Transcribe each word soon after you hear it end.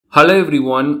Hello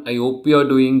everyone, I hope you are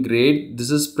doing great. This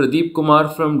is Pradeep Kumar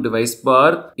from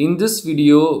DeviceBAR. In this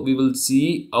video, we will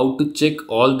see how to check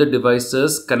all the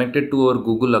devices connected to our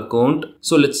Google account.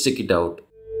 So let's check it out.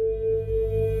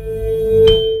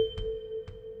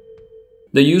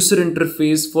 The user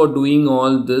interface for doing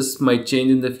all this might change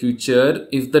in the future.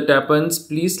 If that happens,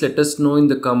 please let us know in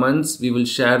the comments. We will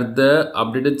share the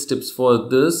updated steps for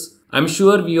this. I'm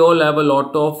sure we all have a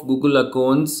lot of Google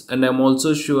accounts, and I'm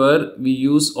also sure we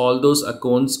use all those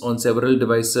accounts on several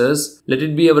devices. Let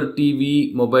it be our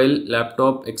TV, mobile,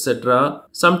 laptop, etc.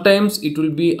 Sometimes it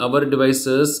will be our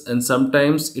devices and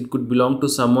sometimes it could belong to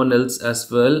someone else as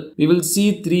well. We will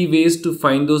see 3 ways to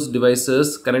find those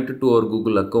devices connected to our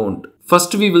Google account.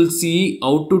 First, we will see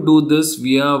how to do this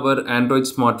via our Android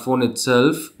smartphone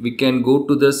itself. We can go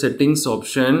to the settings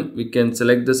option. We can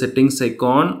select the settings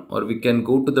icon, or we can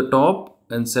go to the top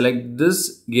and select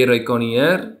this gear icon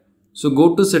here. So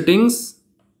go to settings,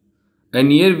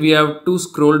 and here we have to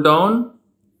scroll down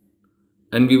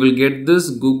and we will get this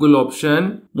Google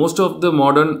option. Most of the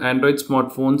modern Android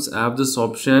smartphones have this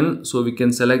option. So we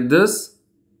can select this.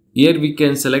 Here we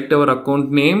can select our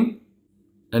account name.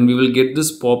 And we will get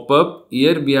this pop-up.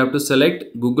 Here we have to select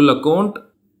Google account.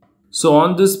 So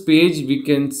on this page we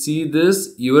can see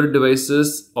this your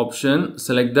devices option.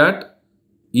 Select that.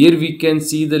 Here we can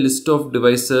see the list of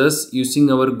devices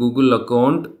using our Google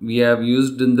account we have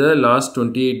used in the last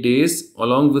 28 days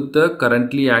along with the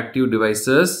currently active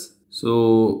devices.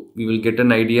 So we will get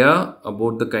an idea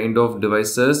about the kind of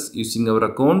devices using our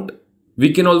account.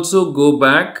 We can also go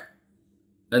back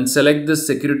and select the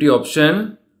security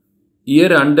option.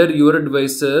 Here under your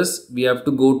devices, we have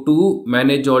to go to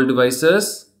manage all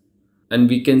devices and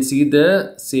we can see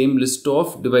the same list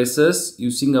of devices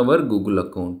using our Google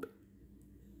account.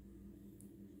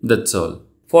 That's all.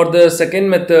 For the second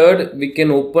method, we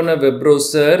can open a web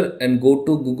browser and go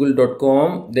to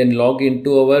google.com, then log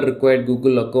into our required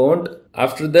Google account.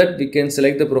 After that, we can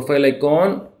select the profile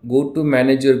icon, go to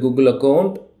manage your Google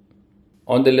account.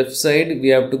 On the left side, we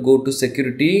have to go to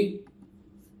security.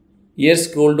 Here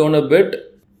scroll down a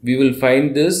bit, we will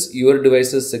find this your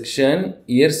devices section.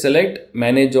 Here select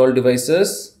manage all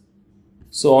devices.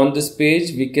 So on this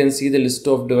page we can see the list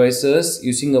of devices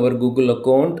using our Google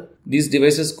account. These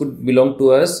devices could belong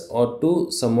to us or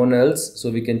to someone else, so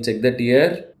we can check that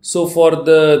here. So for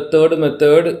the third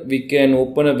method, we can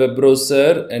open a web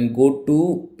browser and go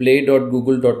to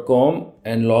play.google.com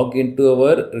and log into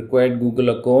our required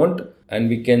Google account, and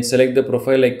we can select the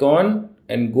profile icon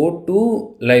and go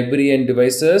to library and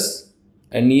devices,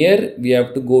 and here we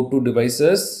have to go to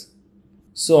devices.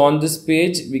 So on this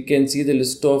page we can see the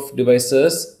list of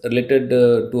devices related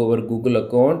to our Google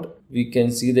account. We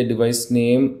can see the device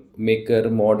name, maker,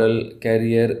 model,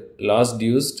 carrier, last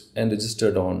used and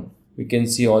registered on. We can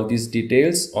see all these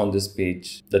details on this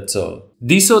page. That's all.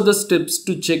 These are the steps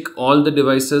to check all the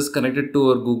devices connected to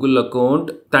our Google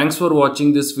account. Thanks for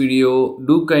watching this video.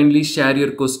 Do kindly share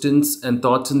your questions and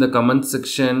thoughts in the comment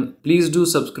section. Please do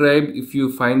subscribe if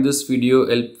you find this video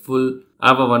helpful.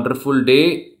 Have a wonderful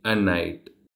day and night.